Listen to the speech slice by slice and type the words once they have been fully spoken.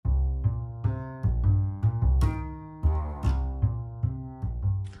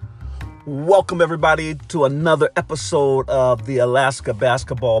Welcome, everybody, to another episode of the Alaska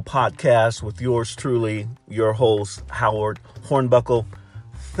Basketball Podcast with yours truly, your host, Howard Hornbuckle.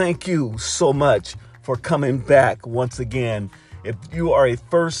 Thank you so much for coming back once again. If you are a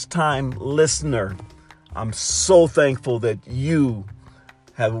first-time listener, I'm so thankful that you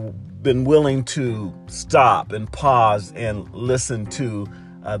have been willing to stop and pause and listen to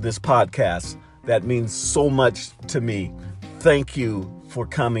this podcast. That means so much to me. Thank you for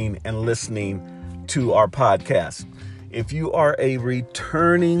coming and listening to our podcast. If you are a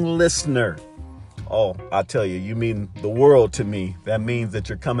returning listener, I tell you, you mean the world to me. That means that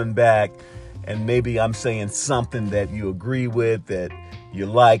you're coming back and maybe I'm saying something that you agree with, that you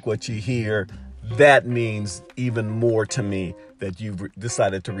like what you hear. That means even more to me that you've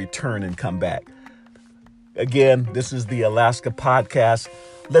decided to return and come back. Again, this is the Alaska Podcast.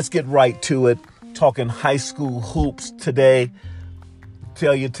 Let's get right to it. Talking high school hoops today.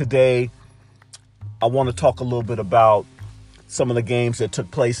 Tell you today, I want to talk a little bit about some of the games that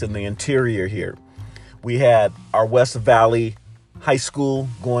took place in the interior here. We had our West Valley High School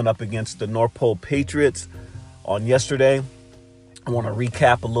going up against the North Pole Patriots on yesterday. I want to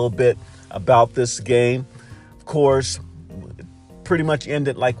recap a little bit about this game. Of course, it pretty much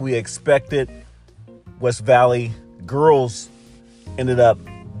ended like we expected. West Valley girls ended up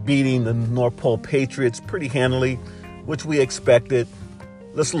beating the North Pole Patriots pretty handily, which we expected.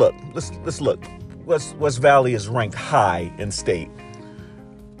 Let's look. West Valley is ranked high in state.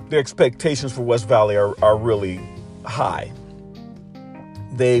 The expectations for West Valley are really high.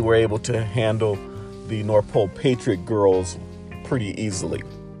 They were able to handle the North Pole Patriot girls pretty easily.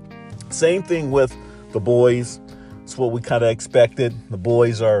 Same thing with the boys. It's what we kind of expected. The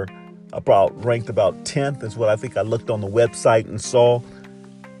boys are ranked about 10th. Is what I think I looked on the website and saw.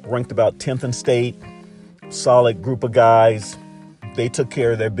 Ranked about 10th in state. Solid group of guys. They took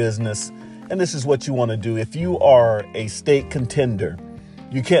care of their business. And this is what you want to do. If you are a state contender,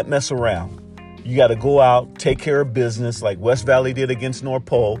 you can't mess around. You got to go out, take care of business like West Valley did against North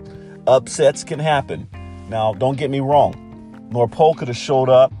Pole. Upsets can happen. Now, don't get me wrong. North Pole could have showed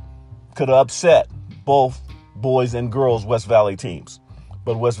up, could have upset both boys and girls West Valley teams.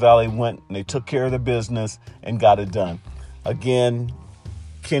 But West Valley went and they took care of their business and got it done. Again,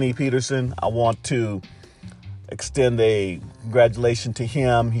 Kenny Peterson, I want to extend a congratulations to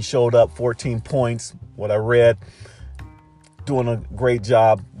him. He showed up 14 points, what I read. Doing a great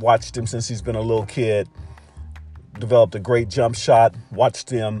job. Watched him since he's been a little kid. Developed a great jump shot. Watched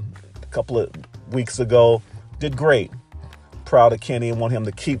him a couple of weeks ago. Did great. Proud of Kenny and want him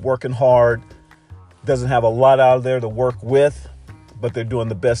to keep working hard. Doesn't have a lot out there to work with, but they're doing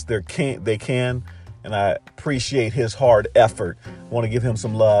the best they can. And I appreciate his hard effort. Want to give him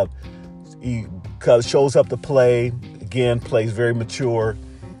some love. He shows up to play. Again, plays very mature.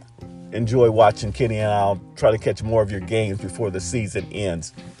 Enjoy watching Kenny, and I'll try to catch more of your games before the season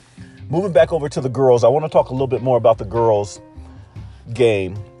ends. Moving back over to the girls, I want to talk a little bit more about the girls'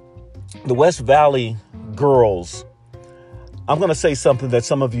 game. The West Valley girls, I'm going to say something that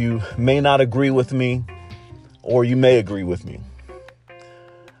some of you may not agree with me, or you may agree with me.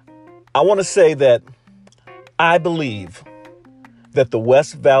 I want to say that I believe that the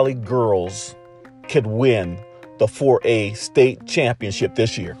West Valley girls could win the 4A state championship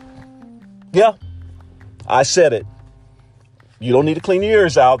this year. Yeah, I said it. You don't need to clean your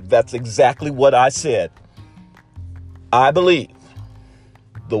ears out. That's exactly what I said. I believe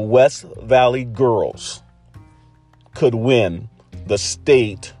the West Valley girls could win the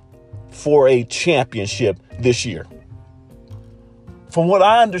state 4A championship this year. From what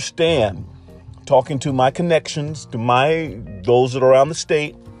I understand, talking to my connections, to those that are around the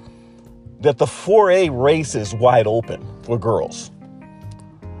state, that the 4A race is wide open for girls.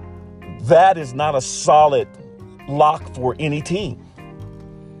 That is not a solid lock for any team.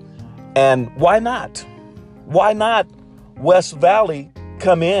 And why not? Why not West Valley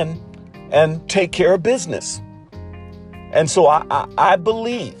come in and take care of business? And so I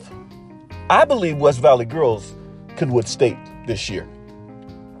believe West Valley girls could win state this year.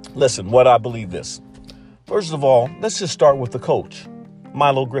 Listen, what I believe this. First of all, let's just start with the coach,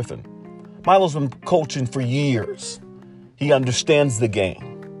 Milo Griffin. Milo's been coaching for years. He understands the game.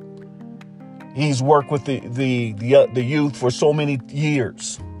 He's worked with the youth for so many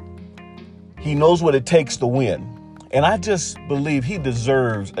years. He knows what it takes to win. And I just believe he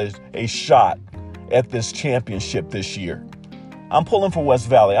deserves a shot at this championship this year. I'm pulling for West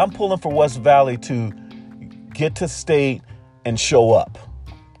Valley. I'm pulling for West Valley to get to state and show up.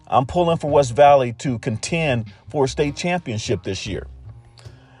 I'm pulling for West Valley to contend for a state championship this year.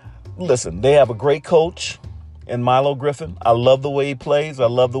 Listen, they have a great coach. in Milo Griffin. I love the way he plays. I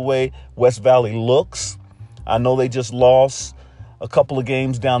love the way West Valley looks. I know they just lost a couple of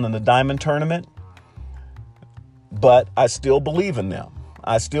games down in the Diamond Tournament, but I still believe in them.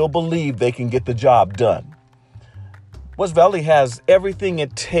 I still believe they can get the job done. West Valley has everything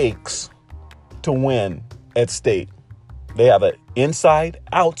it takes to win at state. They have an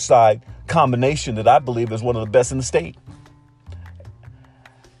inside-outside combination that I believe is one of the best in the state.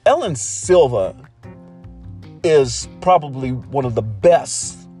 Ellen Silva is probably one of the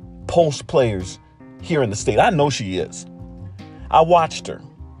best post players here in the state. I know she is. I watched her.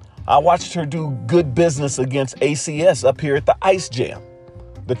 I watched her do good business against ACS up here at the Ice Jam,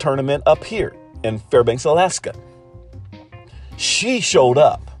 the tournament up here in Fairbanks, Alaska. She showed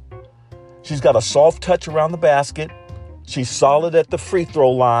up. She's got a soft touch around the basket. She's solid at the free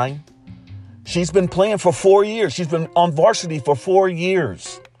throw line. She's been playing for 4 years. She's been on varsity for 4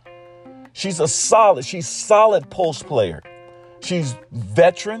 years. She's solid post player. She's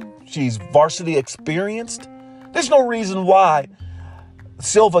veteran. She's varsity experienced. There's no reason why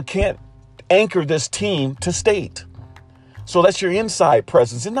Silva can't anchor this team to state. So that's your inside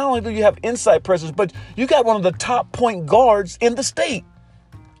presence. And not only do you have inside presence, but you got one of the top point guards in the state.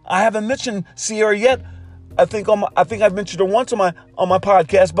 I haven't mentioned Sierra yet. I think I've mentioned her once on my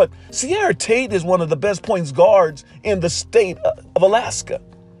podcast, but Sierra Tate is one of the best points guards in the state of Alaska.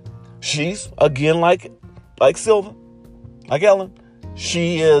 She's, again, like Silva, like Ellen,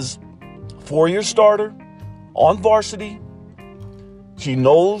 she is 4-year starter on varsity. She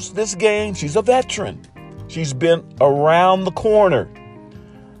knows this game. She's a veteran. She's been around the corner.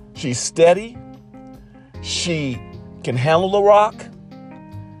 She's steady. She can handle the rock.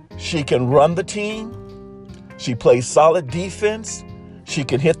 She can run the team. She plays solid defense. She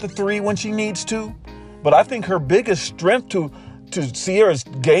can hit the three when she needs to. But I think her biggest strength to Sierra's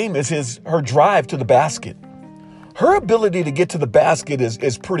game is her drive to the basket. Her ability to get to the basket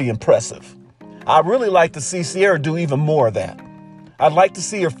is pretty impressive. I really like to see Sierra do even more of that. I'd like to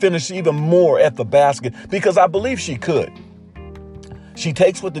see her finish even more at the basket because I believe she could. She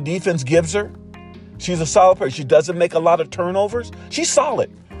takes what the defense gives her. She's a solid player. She doesn't make a lot of turnovers. She's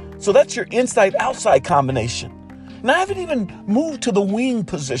solid. So that's your inside-outside combination. Now, I haven't even moved to the wing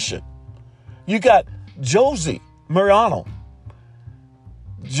position. You got Josie Mariano.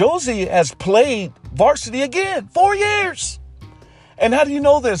 Josie has played varsity again, 4 years. And how do you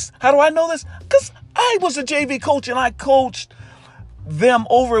know this? How do I know this? Because I was a JV coach and I coached them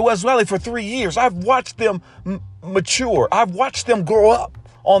over at West Valley for 3 years. I've watched them mature. I've watched them grow up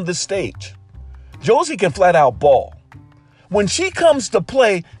on this stage. Josie can flat out ball. When she comes to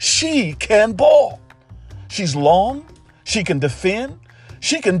play, she can ball. She's long. She can defend.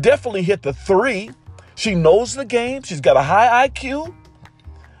 She can definitely hit the three. She knows the game. She's got a high IQ.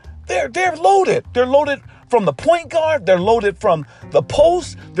 They're loaded. They're loaded from the point guard. They're loaded from the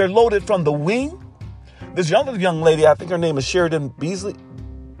post. They're loaded from the wing. This young lady, I think her name is Sheridan Blaisley.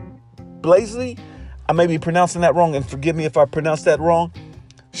 I may be pronouncing that wrong, and forgive me if I pronounce that wrong.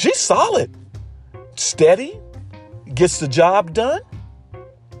 She's solid, steady, gets the job done.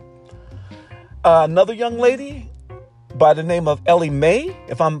 Another young lady by the name of Ellie Mae,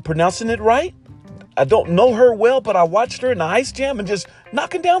 if I'm pronouncing it right. I don't know her well, but I watched her in the Ice Jam and just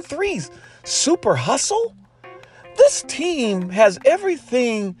knocking down threes. Super hustle. This team has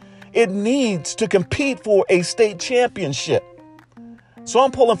everything it needs to compete for a state championship. So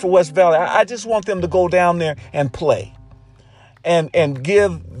I'm pulling for West Valley. I just want them to go down there and play and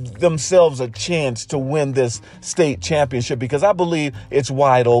give themselves a chance to win this state championship because I believe it's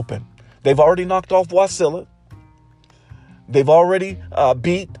wide open. They've already knocked off Wasilla. They've already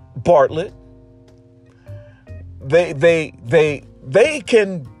beat Bartlett. They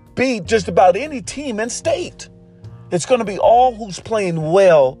can beat just about any team in state. It's going to be all who's playing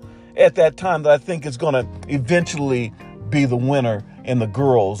well at that time that I think is going to eventually be the winner in the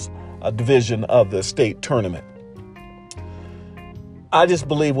girls' division of the state tournament. I just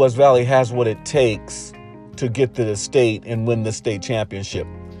believe West Valley has what it takes to get to the state and win the state championship.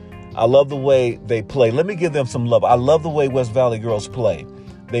 I love the way they play. Let me give them some love. I love the way West Valley girls play.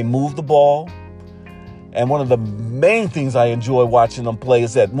 They move the ball. And one of the main things I enjoy watching them play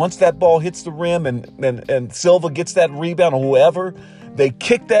is that once that ball hits the rim and Silva gets that rebound or whoever, they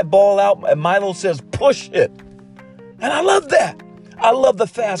kick that ball out and Milo says, push it. And I love that. I love the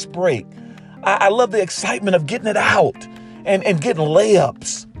fast break. I love the excitement of getting it out and getting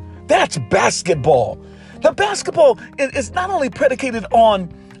layups. That's basketball. The basketball is not only predicated on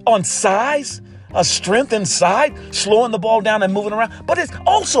size, strength inside, slowing the ball down and moving around, but it's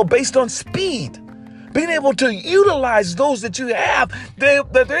also based on speed. being able to utilize those that you have,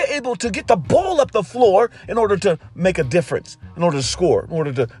 that they're able to get the ball up the floor in order to make a difference, in order to score, in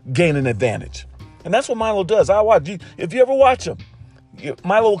order to gain an advantage. And that's what Milo does. If you ever watch him,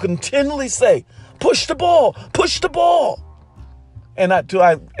 Milo will continually say, push the ball. And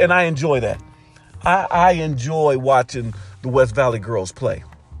I enjoy that. I enjoy watching the West Valley girls play.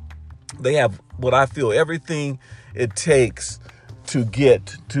 They have what I feel everything it takes to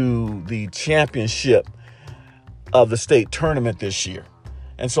get to the championship of the state tournament this year.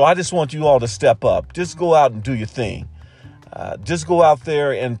 And so I just want you all to step up. Just go out and do your thing. Just go out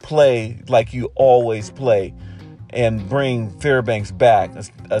there and play like you always play and bring Fairbanks back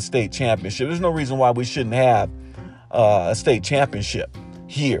a state championship. There's no reason why we shouldn't have a state championship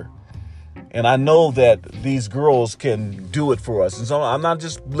here. And I know that these girls can do it for us. And so I'm not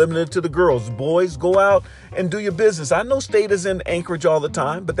just limited to the girls. Boys, go out and do your business. I know state is in Anchorage all the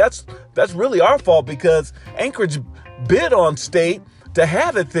time, but that's really our fault because Anchorage bid on state to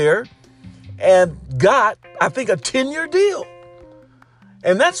have it there and got, I think, a 10-year deal.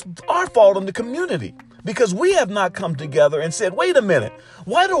 And that's our fault in the community because we have not come together and said, wait a minute,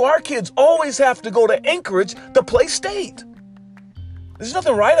 why do our kids always have to go to Anchorage to play state? There's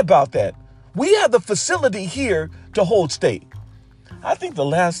nothing right about that. We have the facility here to hold state. I think the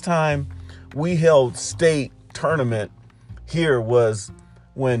last time we held state tournament here was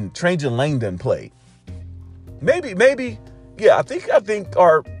when Trajan Langdon played. Maybe, yeah, I think,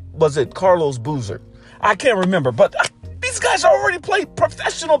 or was it Carlos Boozer? I can't remember, but these guys already played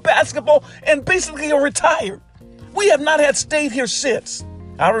professional basketball and basically are retired. We have not had state here since.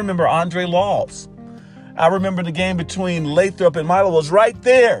 I remember Andre Laws. I remember the game between Lathrop and Milo was right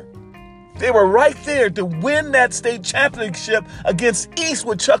there. They were right there to win that state championship against East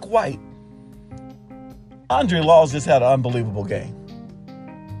with Chuck White. Andre Laws just had an unbelievable game.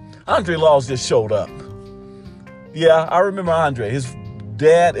 Andre Laws just showed up. Yeah, I remember Andre. His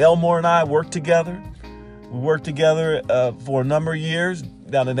dad, Elmore, and I worked together. We worked together for a number of years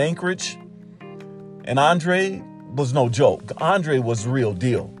down in Anchorage. And Andre was no joke. Andre was the real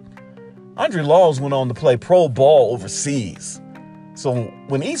deal. Andre Laws went on to play pro ball overseas. So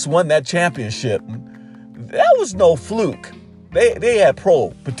when East won that championship, that was no fluke. They had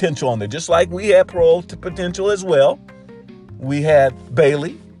pro potential on there, just like we had pro potential as well. We had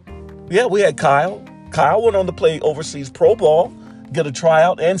Bailey. Yeah, we had Kyle. Kyle went on to play overseas pro ball, get a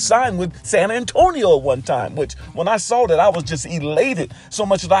tryout, and sign with San Antonio at one time, which when I saw that, I was just elated so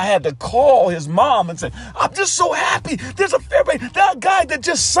much that I had to call his mom and say, I'm just so happy. There's a Fairbanks, that guy that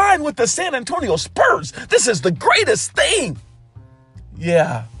just signed with the San Antonio Spurs. This is the greatest thing.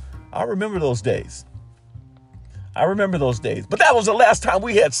 Yeah, I remember those days. But that was the last time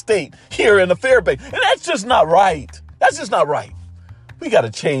we had state here in the Fairbanks. And that's just not right. We got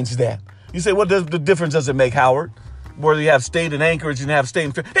to change that. You say, what the difference does it make, Howard? Whether you have state in Anchorage and have state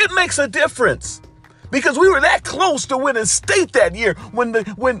in Fairbanks. It makes a difference. Because we were that close to winning state that year when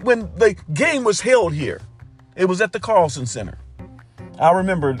the game was held here. It was at the Carlson Center. I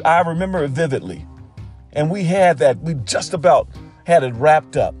remember it vividly. And we had that. We just about had it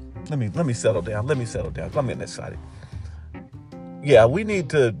wrapped up. Let me settle down. I'm getting excited. Yeah, we need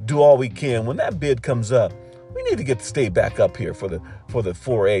to do all we can. When that bid comes up, we need to get the state back up here for the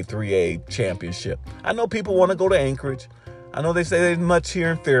 4A, 3A championship. I know people want to go to Anchorage. I know they say there's much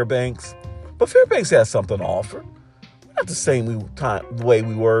here in Fairbanks. But Fairbanks has something to offer. Not the same way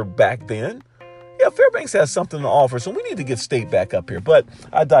we were back then. Yeah, Fairbanks has something to offer. So we need to get state back up here. But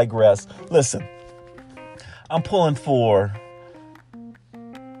I digress. Listen, I'm pulling for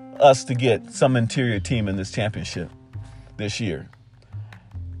us to get some interior team in this championship this year.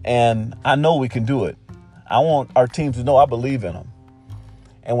 And I know we can do it. I want our team to know I believe in them.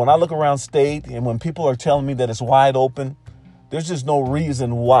 And when I look around state and when people are telling me that it's wide open, there's just no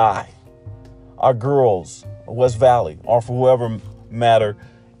reason why our girls, West Valley, or for whoever matter,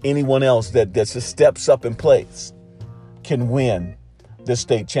 anyone else that just steps up and plays can win this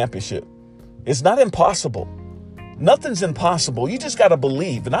state championship. It's not impossible. Nothing's impossible. You just got to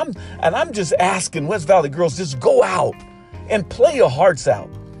believe. And I'm just asking West Valley girls, just go out and play your hearts out.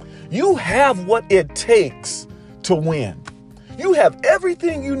 You have what it takes to win. You have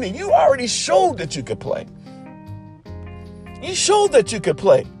everything you need. You already showed that you could play. You showed that you could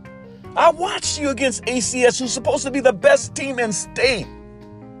play. I watched you against ACS, who's supposed to be the best team in state.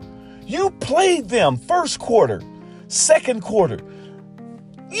 You played them first quarter, second quarter.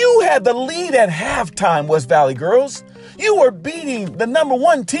 You had the lead at halftime, West Valley girls. You were beating the number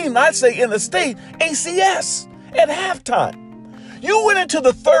one team, I'd say, in the state, ACS, at halftime. You went into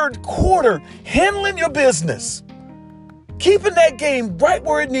the third quarter handling your business, keeping that game right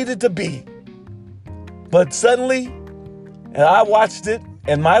where it needed to be. But suddenly, and I watched it,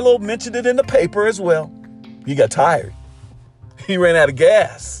 and Milo mentioned it in the paper as well, he got tired. He ran out of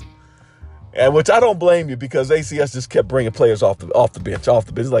gas. And which I don't blame you, because ACS just kept bringing players off the bench.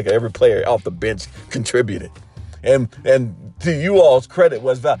 Like every player off the bench contributed. And to you all's credit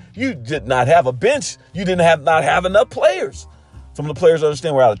was that you did not have a bench. You didn't not have enough players. Some of the players,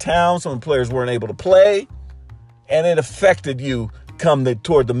 understand, were out of town. Some of the players weren't able to play. And it affected you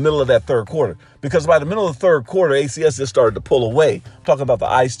toward the middle of that third quarter. Because by the middle of the third quarter, ACS just started to pull away. I'm talking about the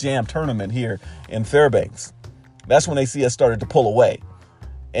Ice Jam tournament here in Fairbanks. That's when ACS started to pull away.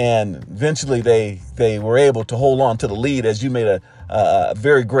 And eventually they were able to hold on to the lead as you made a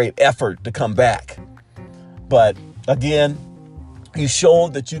very great effort to come back. But again, you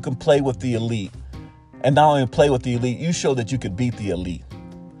showed that you can play with the elite. And not only play with the elite, you showed that you could beat the elite.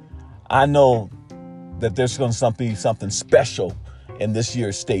 I know that there's going to be something special in this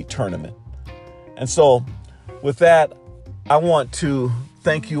year's state tournament. And so with that, I want to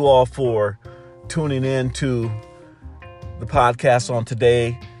thank you all for tuning in to the podcast on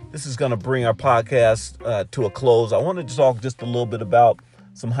today. This is going to bring our podcast to a close. I want to talk just a little bit about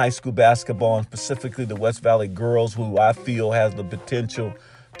some high school basketball, and specifically the West Valley girls, who I feel has the potential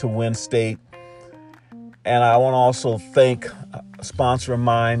to win state. And I want to also thank a sponsor of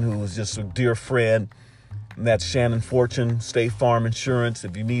mine who is just a dear friend, and that's Shannon Fortune, State Farm Insurance.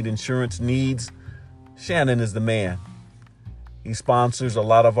 If you need insurance needs, Shannon is the man. He sponsors a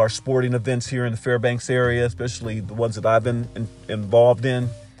lot of our sporting events here in the Fairbanks area, especially the ones that I've been involved in.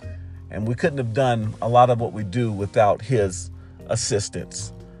 And we couldn't have done a lot of what we do without his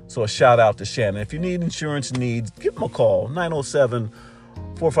assistance. So a shout out to Shannon. If you need insurance needs, give him a call,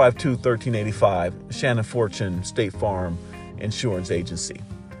 907-452-1385, Shannon Fortune, State Farm Insurance Agency,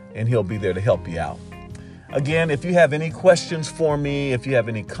 and he'll be there to help you out. Again, if you have any questions for me, if you have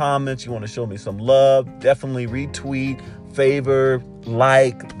any comments, you want to show me some love, definitely retweet, favor,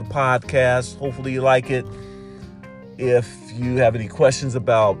 like the podcast. Hopefully you like it. If you have any questions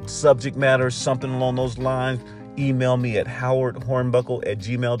about subject matter, something along those lines, email me at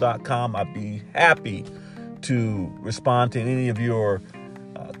howardhornbuckle@gmail.com. I'd be happy to respond to any of your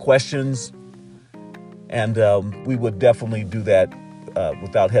questions. And we would definitely do that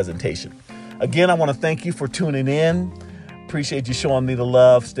without hesitation. Again, I want to thank you for tuning in. Appreciate you showing me the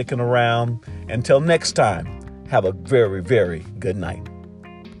love, sticking around. Until next time, have a very, very good night.